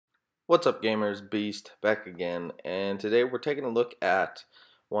What's up, gamers? Beast back again, and today we're taking a look at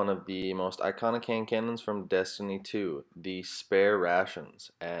one of the most iconic hand cannons from Destiny 2, the spare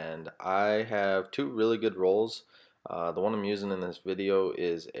rations. And I have two really good rolls. The one I'm using in this video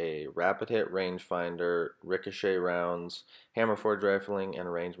is a rapid hit rangefinder, ricochet rounds, hammer forge rifling,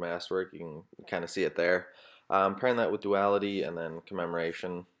 and range masterwork. You can kind of see it there. I'm pairing that with duality and then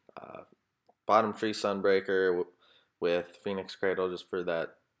commemoration. Bottom tree sunbreaker with Phoenix Cradle just for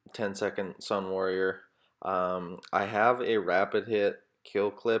that 10-second Sun Warrior. I have a rapid hit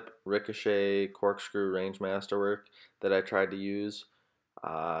kill clip ricochet corkscrew range masterwork that I tried to use.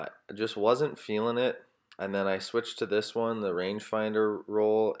 I just wasn't feeling it, and then I switched to this one, the rangefinder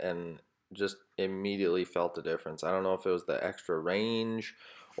roll, and just immediately felt the difference. I don't know if it was the extra range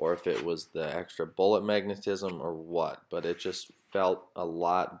or if it was the extra bullet magnetism or what, but it just felt a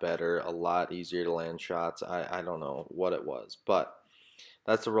lot better, a lot easier to land shots. I don't know what it was, but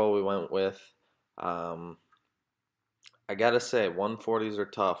that's the roll we went with. I gotta say, 140s are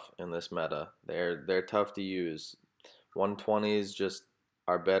tough in this meta. They're tough to use. 120s just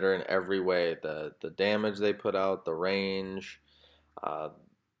are better in every way. The damage they put out, the range,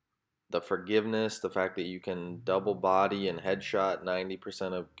 the forgiveness, the fact that you can double body and headshot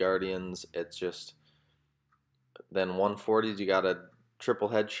 90% of Guardians. It's just, then 140s you gotta triple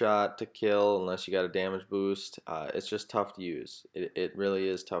headshot to kill unless you got a damage boost. It's just tough to use. It really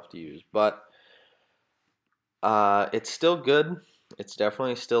is tough to use, but it's still good. It's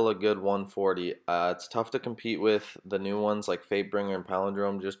definitely still a good 140. It's tough to compete with the new ones like Fatebringer and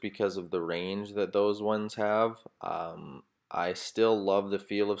Palindrome just because of the range that those ones have. I still love the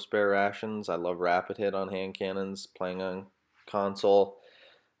feel of spare rations. I love rapid hit on hand cannons playing on console.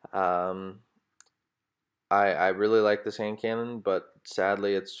 I really like this hand cannon, but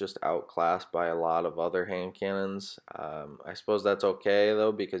sadly it's just outclassed by a lot of other hand cannons. I suppose that's okay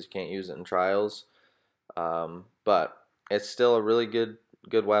though, because you can't use it in trials. But it's still a really good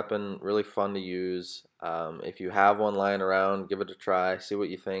weapon, really fun to use. If you have one lying around, give it a try, see what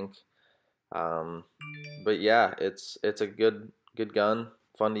you think. But yeah, it's a good gun,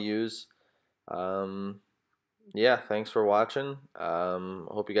 fun to use. Yeah, thanks for watching.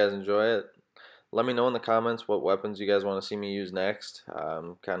 Hope you guys enjoy it. Let me know in the comments what weapons you guys want to see me use next.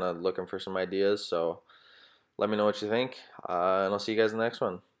 I'm kind of looking for some ideas, so let me know what you think, and I'll see you guys in the next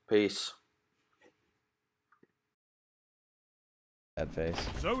one. Peace. Bad face.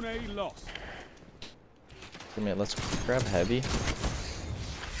 Zone A lost. Give me, let's grab heavy.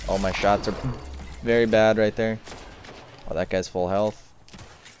 Oh, my shots are very bad right there. Oh, that guy's full health.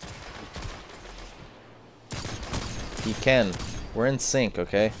 He can. We're in sync,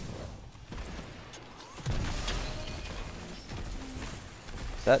 okay?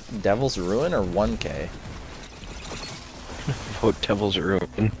 Is that Devil's Ruin or 1K? Vote Devil's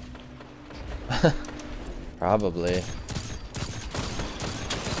Ruin. Probably.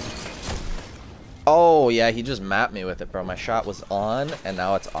 Oh, yeah, he just mapped me with it, bro. My shot was on, and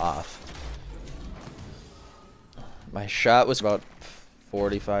now it's off. My shot was about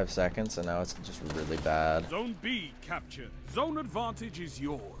 45 seconds, and now it's just really bad. Zone B captured. Zone advantage is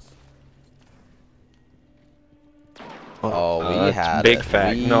yours. Oh, we had big it.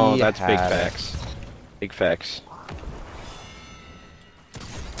 fact. We No, that's big had facts. Big facts.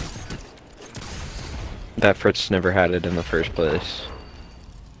 That Fritz never had it in the first place.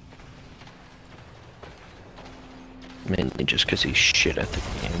 Mainly just because he's shit at the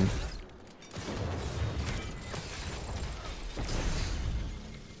game.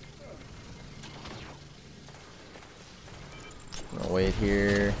 I'll wait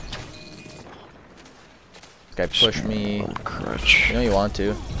here. This guy pushed me. Crutch. You know you want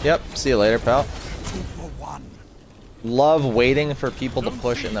to. Yep, see you later, pal. Love waiting for people to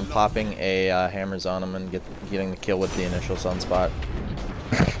push and then popping a hammers on them and getting the kill with the initial sunspot.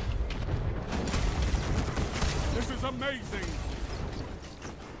 This is amazing.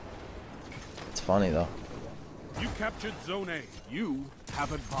 It's funny though. You captured Zone A. You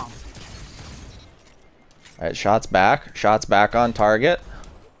have advantage. Alright, shots back. Shots back on target.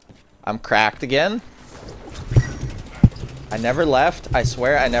 I'm cracked again. I never left. I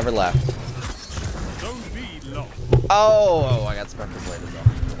swear I never left. Zone B lost. Oh, I got Spectre bladed though.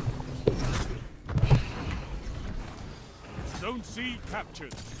 Zone C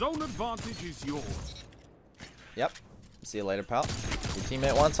captured. Zone advantage is yours. Yep. See you later, pal. Your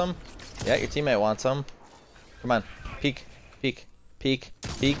teammate wants some? Yeah, your teammate wants some. Come on. Peek. Peek. Peek.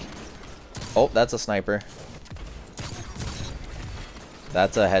 Peek. Oh, that's a sniper.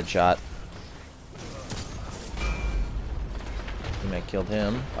 That's a headshot. Teammate killed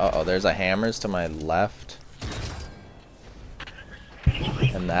him. Uh-oh, there's a hammers to my left.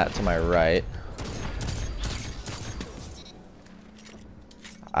 And that to my right.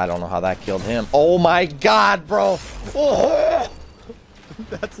 I don't know how that killed him. Oh my god, bro! Oh!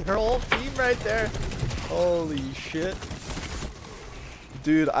 That's their whole team right there. Holy shit.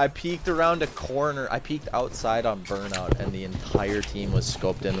 Dude, I peeked around a corner. I peeked outside on burnout, and the entire team was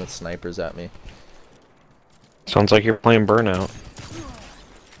scoped in with snipers at me. Sounds like you're playing Burnout.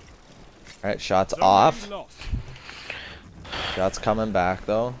 Alright, shots off. Shots coming back,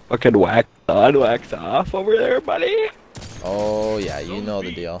 though. Fucking wax on, wax off over there, buddy. Oh, yeah, you know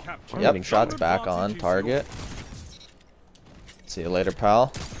the deal. Yep, shots back on target. See you later, pal.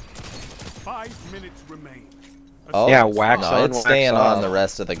 5 minutes remain. Oh, yeah, wax no, on, it's wax staying off. on the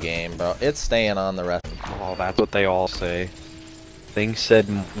rest of the game, bro. It's staying on the rest. Oh, that's what they all say. Things said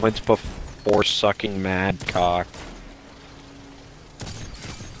once before sucking mad cock.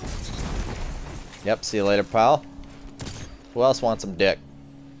 Yep, see you later, pal. Who else wants some dick?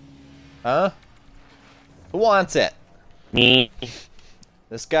 Huh? Who wants it? Me.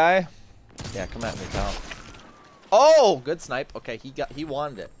 This guy? Yeah, come at me, pal. Oh, good snipe. Okay, he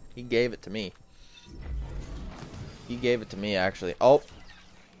wanted it. He gave it to me. He gave it to me, actually. Oh,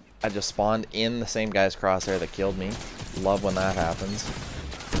 I just spawned in the same guy's crosshair that killed me. Love when that happens.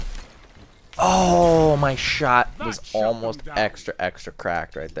 Oh, my shot was almost extra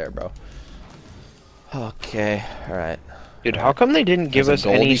cracked right there, bro. Okay, all right. Dude, how come they didn't give There's us a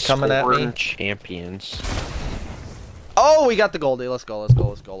any Goldie coming at me? scoring champions? Oh, we got the Goldie. Let's go, let's go,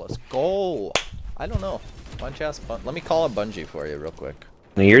 let's go, let's go. I don't know. Let me call a Bungie for you real quick.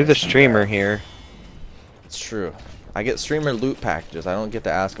 Now, you're the streamer here. It's true. I get streamer loot packages. I don't get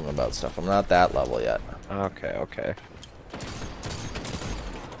to ask them about stuff. I'm not that level yet. Okay, okay.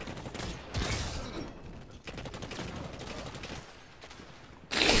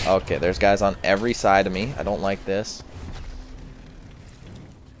 Okay, there's guys on every side of me. I don't like this.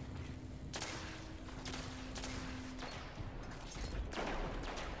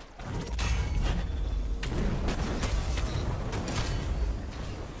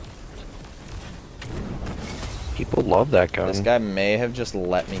 People love that gun. This guy may have just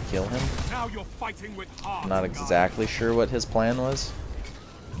let me kill him. Now you're fighting with I'm not exactly sure what his plan was.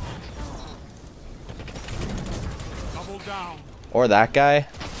 Double down. Or that guy.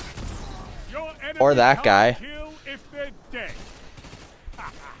 Your enemy Or that can't guy. kill if they're dead.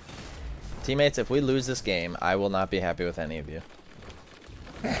 Teammates, if we lose this game, I will not be happy with any of you.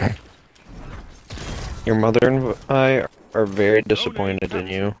 Your mother and I are very disappointed in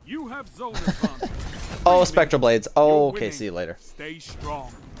you. You have zone advantage. Oh, Spectral Blades. Oh, You're okay, winning. see you later. Stay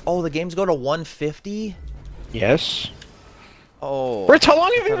strong. Oh, the games go to 150? Yes? Oh. Fritz, how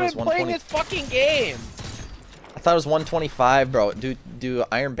long have I you thought it was been playing 120. this fucking game? I thought it was 125, bro. Do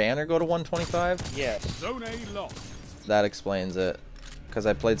Iron Banner go to 125? Yes. Zone A lost. That explains it. Because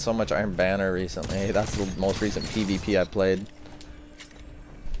I played so much Iron Banner recently. That's the most recent PvP I played.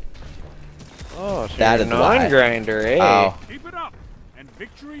 Oh, so That you're is why. non-grinder, eh? Oh. Keep it up, and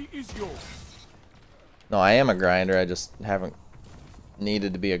victory is yours. No, I am a grinder. I just haven't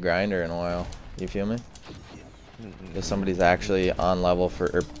needed to be a grinder in a while. You feel me? If somebody's actually on level for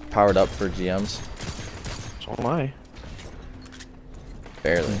or powered up for GMs. So am I.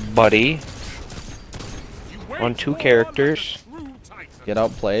 Barely. Buddy. You wage On 2 war characters. like a true titan. Get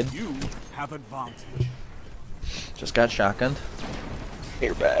outplayed. You have advantage. Just got shotgunned.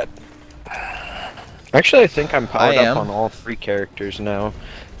 You're bad. Actually, I think I'm powered I up am. on all 3 characters now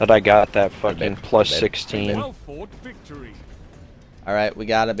that I got that fucking plus Good bit. 16. Well fought victory. Alright, we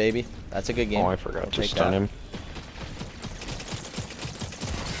got it, baby. That's a good game. Oh, I forgot We'll to take stun that. him.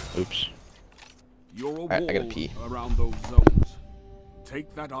 Oops. You're a Alright, I gotta wall pee. around those zones.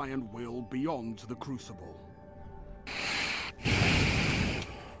 Take that iron will beyond the crucible.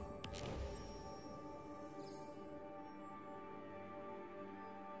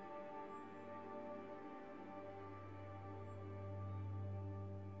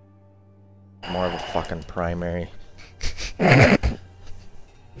 More of a fucking primary.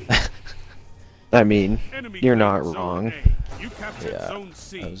 I mean, Enemy you're not claimed zone wrong. A. You captured Yeah. zone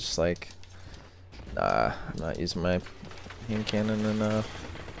C. I was just like, nah, I'm not using my hand cannon enough.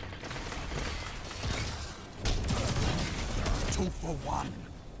 2 for 1.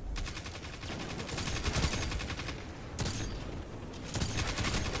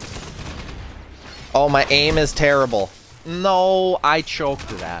 Oh, my aim is terrible. No, I choked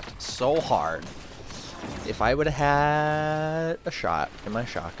that so hard. If I would have had a shot in my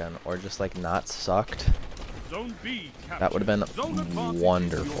shotgun or just like not sucked, Zone B captured. that would have Zone been advantage is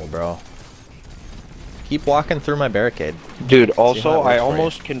wonderful, yours. bro. Keep walking through my barricade. Dude, how also, it I works for you.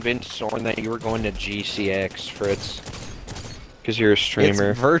 almost convinced Soren that you were going to GCX, Fritz. Because because you're a streamer.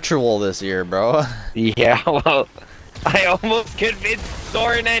 It's virtual this year, bro. Yeah, well, I almost convinced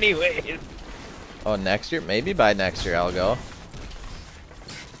Soren anyways. Oh, next year? Maybe by next year I'll go.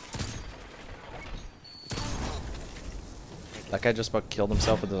 That guy just about killed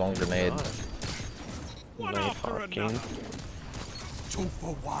himself with his own grenade. One after another. 2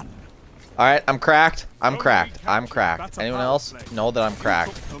 for 1. Alright, I'm cracked. I'm cracked. I'm cracked. Anyone else know that I'm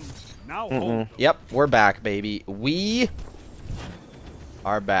cracked? Now hold. Yep, we're back, baby. We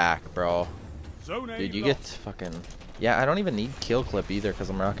are back, bro. Zone A Dude, you lost. get fucking... Yeah, I don't even need kill clip either because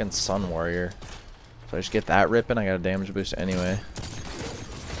I'm rocking Sun Warrior. So I just get that ripping. I got a damage boost anyway.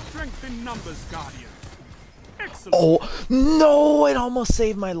 Strength in numbers, Guardian. Excellent. Oh, no! It almost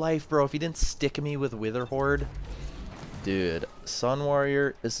saved my life, bro. If he didn't stick me with Wither Horde. Dude, Sun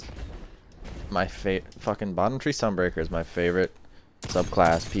Warrior is my favorite. Fucking Bottom Tree Sunbreaker is my favorite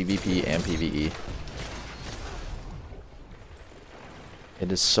subclass, PvP and PvE.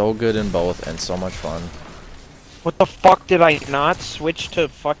 It is so good in both and so much fun. What the fuck did I not switch to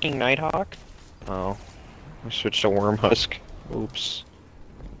fucking Nighthawk? Oh, I switched to Wormhusk. Oops.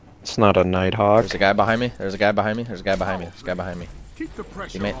 It's not a Nighthawk. There's a guy behind me. There's a guy behind me. There's a guy behind me. There's a guy behind me. Keep the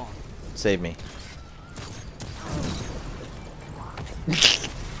pressure Teammate, on. save me.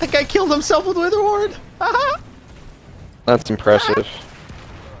 That guy killed himself with Wither Horde. That's impressive.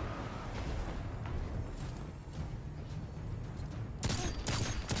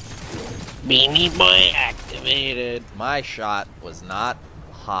 Beanie Boy activated. My shot was not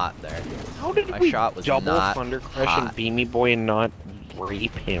hot there. How did My we shot was double not Thunder Crush and hot. Beanie Boy and not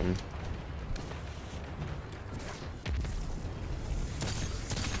rape him?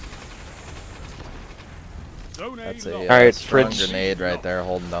 Zone A That's a lost. Alright, strong Fritz. grenade right there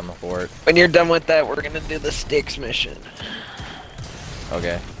holding down the fort. When you're done with that, we're gonna do the sticks mission.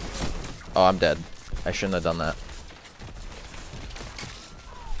 Okay. Oh, I'm dead. I shouldn't have done that.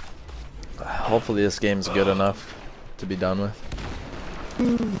 Hopefully this game's good enough to be done with.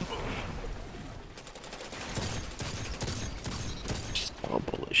 Oh,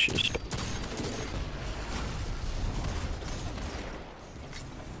 delicious.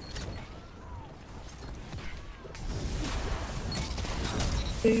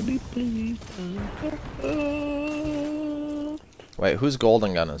 Baby, please. Wait, whose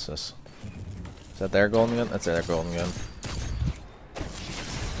golden gun is this? Is that their golden gun? That's their golden gun.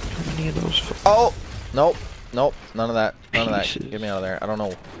 How many of those? Oh! Nope. Nope. None of that. None of that. Pieces. Get me out of there. I don't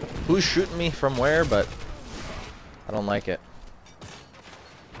know who's shooting me from where, but I don't like it.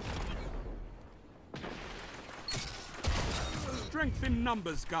 Strength in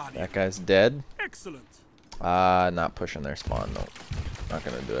numbers, Guardian. That guy's dead. Excellent. Not pushing their spawn. Nope. Not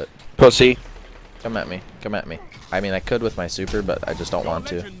gonna do it. Pussy. Come at me. Come at me. I mean, I could with my super, but I just don't want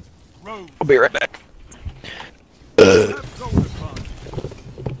to. Legend, Rogue. I'll be right back. Have zone advantage.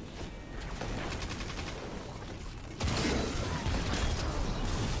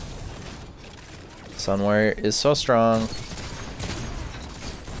 Sun Warrior is so strong. 2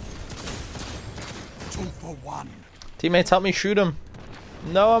 for 1. Teammates, help me shoot him.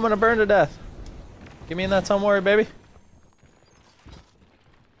 No, I'm gonna burn to death. Give me in that Sun Warrior, baby.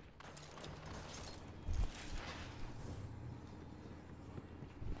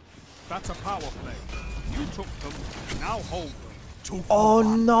 That's a power play. You took them. Now hold them. 2 for Oh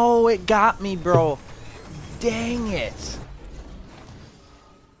 1. no, it got me, bro. Dang it.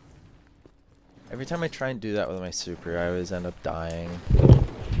 Every time I try and do that with my super, I always end up dying.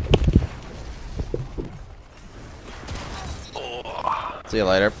 See you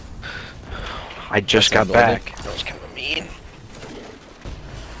later. I just That's got unbelievable. back. That was kind of mean.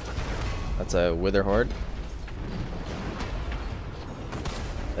 That's a Wither Horde.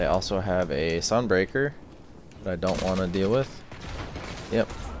 They also have a Sunbreaker that I don't want to deal with. Yep,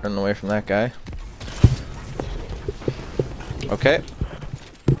 running away from that guy. Okay.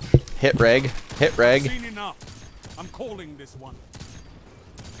 Hit reg. Hit reg. Seen enough. I'm calling this one.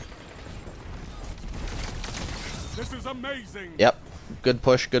 This is amazing. Yep. Good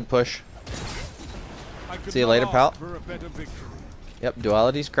push, good push. I could See you not later, ask pal. for a better victory. Yep,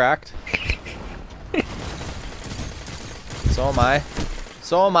 duality's cracked. So am I.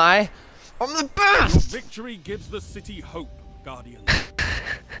 So am I. I'm the Your best! victory gives the city hope, Guardian.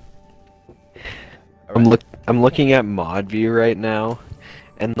 I'm looking at mod view right now,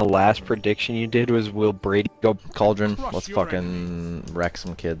 and the last prediction you did was will Brady go? Cauldron, Crush let's your fucking wreck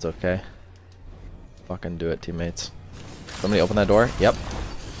some kids, okay? Fucking do it, teammates. Somebody open that door? Yep.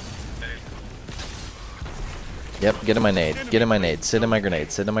 Yep, get in my nade. Get in my nade. Sit in my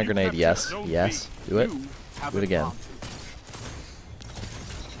grenade. Sit in my You grenade. captured Yes. Zone Yes. B. Do it. You have Do it again. advantage.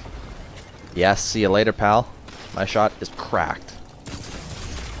 Yes. See you later, pal. My shot is cracked.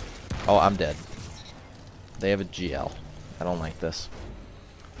 Oh, I'm dead. They have a GL. I don't like this.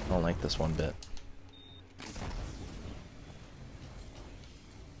 I don't like this one bit.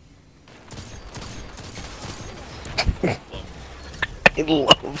 I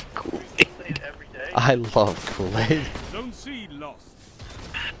love Kool-Aid. I love Kool-Aid. Zone C lost.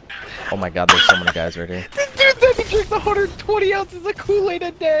 Oh my god, there's so many guys right here. This dude said he drinks 120 ounces of Kool-Aid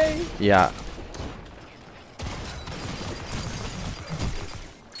a day. Yeah.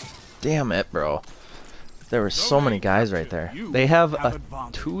 Damn it, bro. There were so many guys right there. They have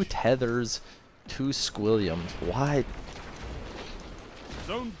two tethers, two squilliums. Why?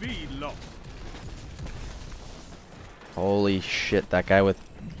 Zone B lost. Holy shit, that guy with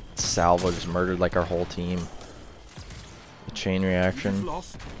salvo just murdered like our whole team. The chain reaction.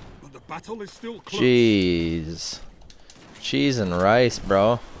 Lost, but the battle is still close. Jeez. Cheese and rice,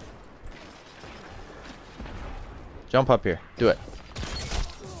 bro. Jump up here. Do it.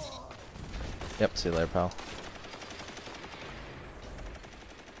 Yep, see you later, pal.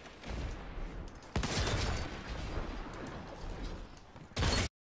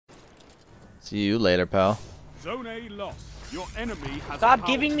 See you later, pal. Zone A lost. Your enemy has Stop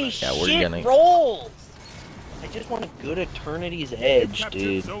giving me Yeah, we're shit gonna- rolls. I just want a good Eternity's Edge,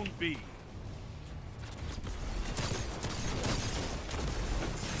 dude. Zone B.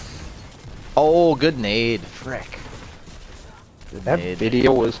 Oh, good nade. Frick. Good That nade.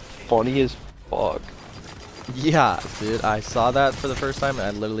 video was funny as fuck. Yeah, dude, I saw that for the first time and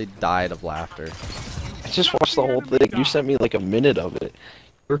I literally died of laughter. I just watched the whole thing. You sent me like a minute of it.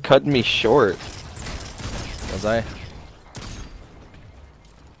 You're cutting me short. Was I?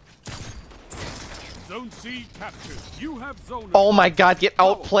 Zone C captured. You have zone. Oh my god, get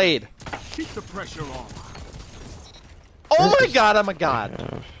outplayed! Keep the pressure on. Oh my god, I'm a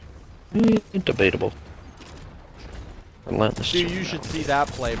god! Debatable. Relentless. Dude, you should see that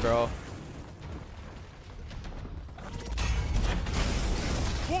play, bro.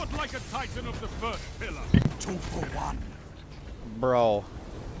 Fought like a titan of the first pillar. 2 for 1. Bro.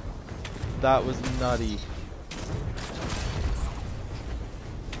 That was nutty.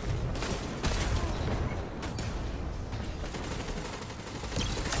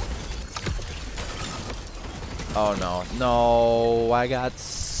 Oh no. No, I got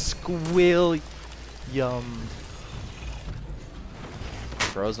squillium.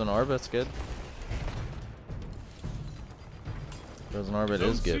 Frozen orbit's good. Frozen orbit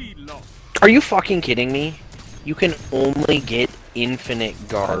is good. Are you fucking kidding me? You can only get infinite I did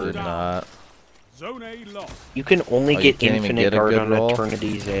guard. not. Zone A lost. You can only Oh, you get can't even infinite get a guard good on roll?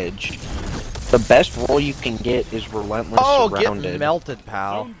 Eternity's Edge. The best roll you can get is Relentless Oh, Surrounded. get melted,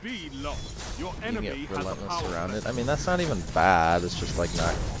 pal. Zone B lost. Your You can enemy get has a relentless power surrounded. play. I mean, that's not even bad. It's just like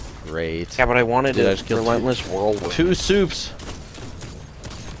not great. Yeah, but I wanted Dude, I a just killed Relentless Whirlwind. 2 soups.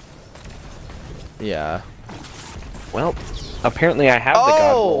 Yeah. Well, apparently I have the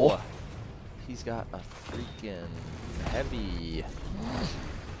god roll. He's got a freaking heavy.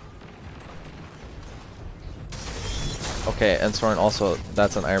 Okay, and Soren also,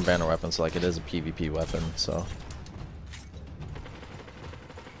 that's an Iron Banner weapon, so like it is a PvP weapon, so.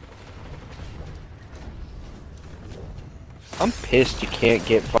 I'm pissed you can't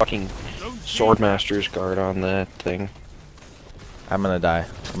get fucking Swordmaster's guard on that thing. I'm gonna die.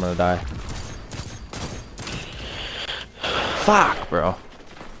 I'm gonna die. Fuck, bro.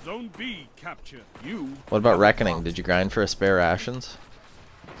 Zone B captured. You. What about have a Reckoning? advantage. Did you grind for a spare rations?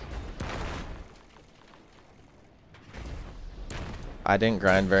 I didn't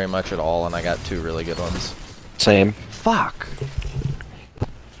grind very much at all, and I got 2 really good ones. Same. Fuck.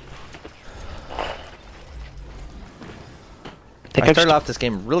 I started off this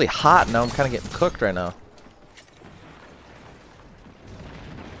game really hot, now I'm kind of getting cooked right now.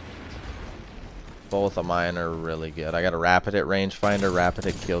 Both of mine are really good. I got a rapid hit rangefinder, rapid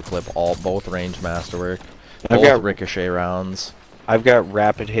hit kill clip, both range masterwork, both ricochet rounds. I've got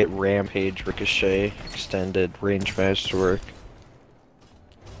rapid hit rampage ricochet extended range masterwork.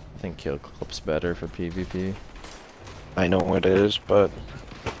 I think kill clip's better for PvP. I know it is, but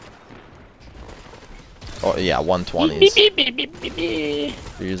Oh yeah, 120s.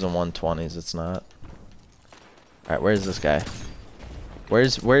 If you're using 120s, it's not. Alright, where's this guy?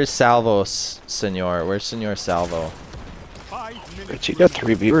 Where's Salvo, Senor? Where's Senor Salvo? 5 minutes. you got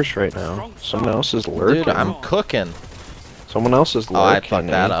 3 viewers right now. Someone else is lurking. Dude, I'm cooking. Someone else is lurking. Oh, I fucked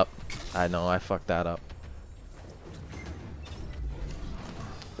that eh? up. I know, I fucked that up.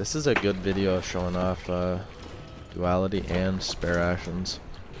 This is a good video showing off duality and spare rations.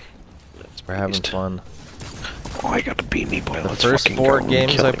 We're having fun. Oh, I got the beat me boy. The Let's first fucking 4 go. I'm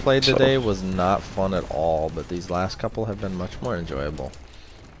games I killing played myself. today was not fun at all, but these last couple have been much more enjoyable.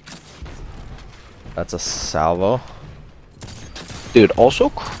 That's a salvo. Dude, also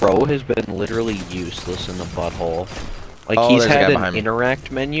Crow has been literally useless in the butthole. Like, Oh, he's there's a guy had an behind me.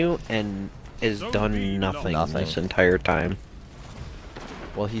 interact menu and has done nothing this entire time.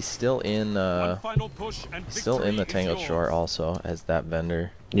 Well, he's still in One final push and still in the victory is Tangled yours. Shore also as that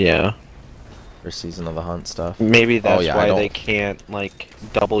vendor Yeah. for Season of the Hunt stuff. Maybe Oh, that's yeah, I why they don't- can't, like,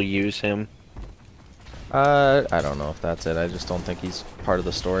 double use him. I don't know if that's it. I just don't think he's part of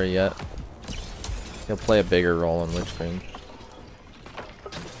the story yet. He'll play a bigger role in Witch Queen.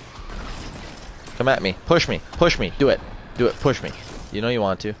 Come at me. Push me. Push me. Do it. Do it. Push me. You know you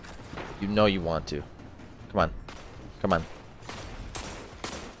want to. You know you want to. Come on. Come on.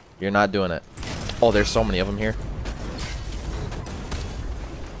 You're not doing it. Oh, there's so many of them here. 2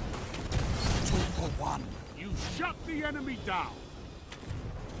 for 1. You shut the enemy down.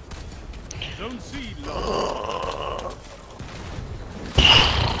 Zone C low.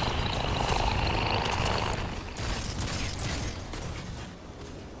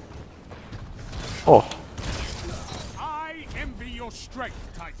 Oh. I envy your strength,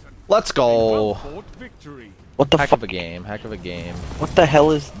 Titan. Let's go. Well-fought victory. What the Heck fuck? of a game. Heck of a game. What the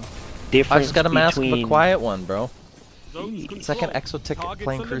hell is different I just got a mask of between... a quiet one, bro. Zones It's like an controlled. exo ticket Targets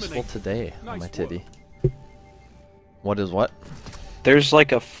playing Crucible eliminated. today on Nice my work. titty. What is what? There's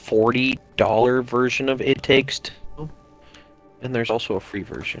like a $40 version of It Takes Two, and there's also a free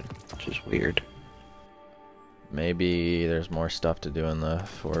version, which is weird. Maybe there's more stuff to do in the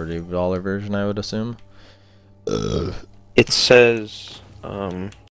 $40 version, I would assume. It says,